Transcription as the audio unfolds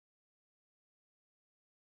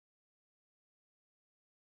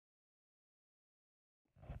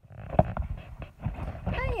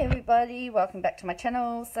everybody, welcome back to my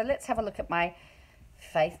channel. So let's have a look at my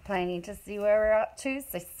faith planning to see where we're up to.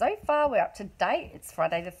 So far we're up to date. It's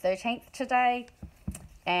Friday the 13th today,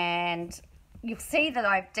 and you'll see that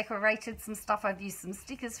I've decorated some stuff. I've used some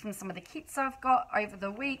stickers from some of the kits I've got over the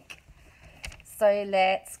week. So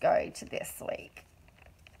let's go to this week.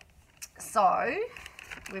 So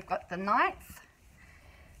we've got the 9th.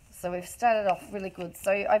 So we've started off really good.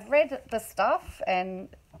 So I've read the stuff and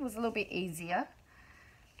it was a little bit easier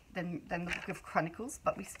than the Book of Chronicles,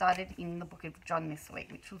 but we started in the Book of John this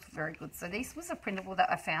week, which was very good. So this was a printable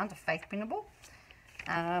that I found, a faith printable.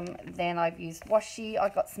 Then I've used washi. I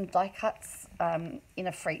got some die cuts in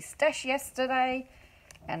a free stash yesterday,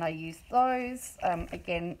 and I used those.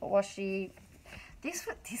 Again, washi. This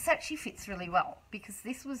actually fits really well because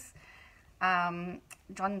this was John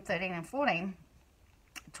 13 and 14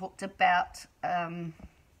 talked about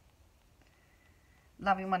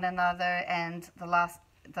loving one another, and the last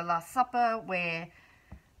supper where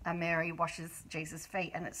Mary washes Jesus'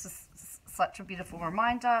 feet, and it's just such a beautiful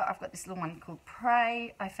reminder. I've got this little one called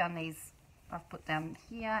Pray. I found these, I've put them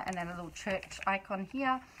here, and then a little church icon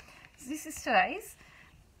here. So this is today's,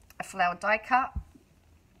 a flower die cut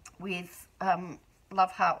with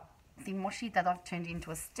love heart thin washi that I've turned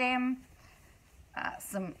into a stem,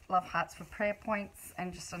 some love hearts for prayer points,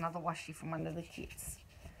 and just another washi from one of the kits.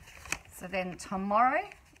 So then tomorrow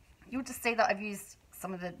you'll just see that I've used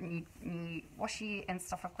some of the new washi and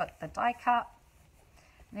stuff. I've got the die cut,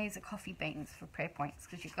 and these are coffee beans for prayer points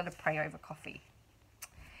because you've got to pray over coffee.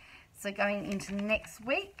 So going into next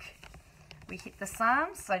week, we hit the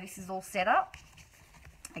Psalms. So this is all set up.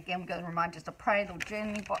 Again, we've got a reminder to pray, little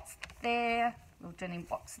journaling box there, little journaling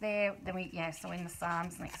box there. Then so in the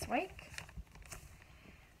Psalms next week.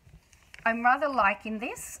 I'm rather liking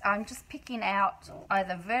this. I'm just picking out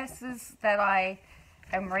either verses that I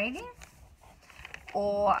am reading,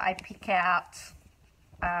 or I pick out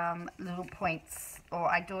little points, or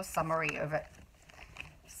I do a summary of it.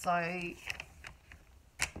 So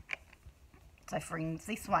for instance,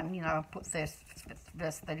 this one, you know, I put verse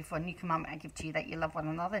 34, new commandment I give to you, that you love one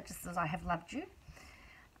another just as I have loved you.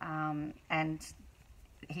 And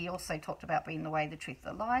he also talked about being the way, the truth,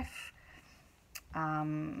 the life.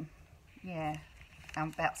 About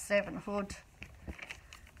servanthood.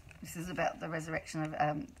 This is about the resurrection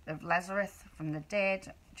of Lazarus from the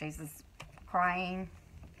dead, Jesus crying,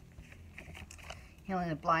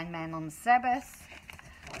 healing a blind man on the Sabbath.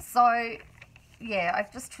 So, yeah,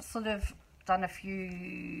 I've just sort of done a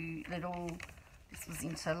few little, this was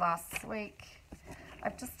into last week,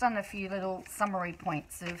 I've just done a few little summary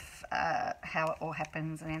points of how it all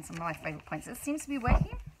happens, and then some of my favourite points. It seems to be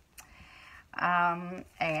working. And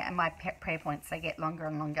my prayer points, they get longer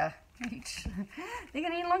and longer they're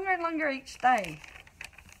getting longer and longer each day.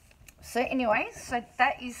 So anyway, so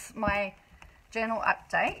that is my journal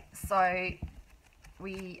update. So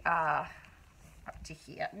we are up to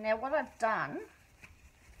here. Now what I've done,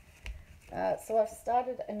 so I've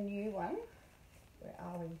started a new one. Where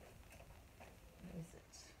are we? Where is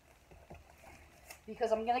it?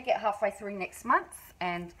 Because I'm going to get halfway through next month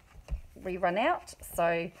and we run out.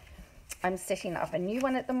 So I'm setting up a new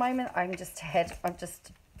one at the moment. I'm just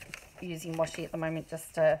using washi at the moment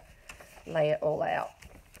just to lay it all out.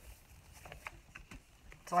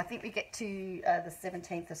 So I think we get to the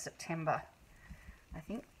 17th of September, I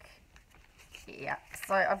think. Yeah,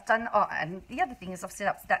 so I've done, oh, and the other thing is I've set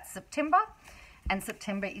up that September, and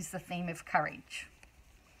September is the theme of courage.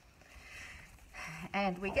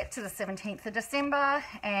 And we get to the 17th of December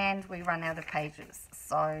and we run out of pages.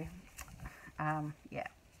 So, yeah.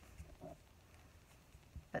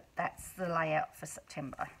 But that's the layout for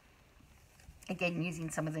September. Again, using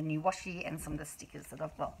some of the new washi and some of the stickers that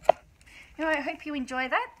I've got. Anyway, I hope you enjoy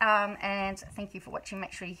that, and thank you for watching.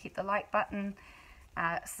 Make sure you hit the like button,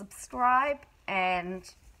 subscribe, and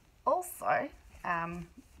also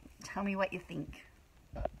tell me what you think.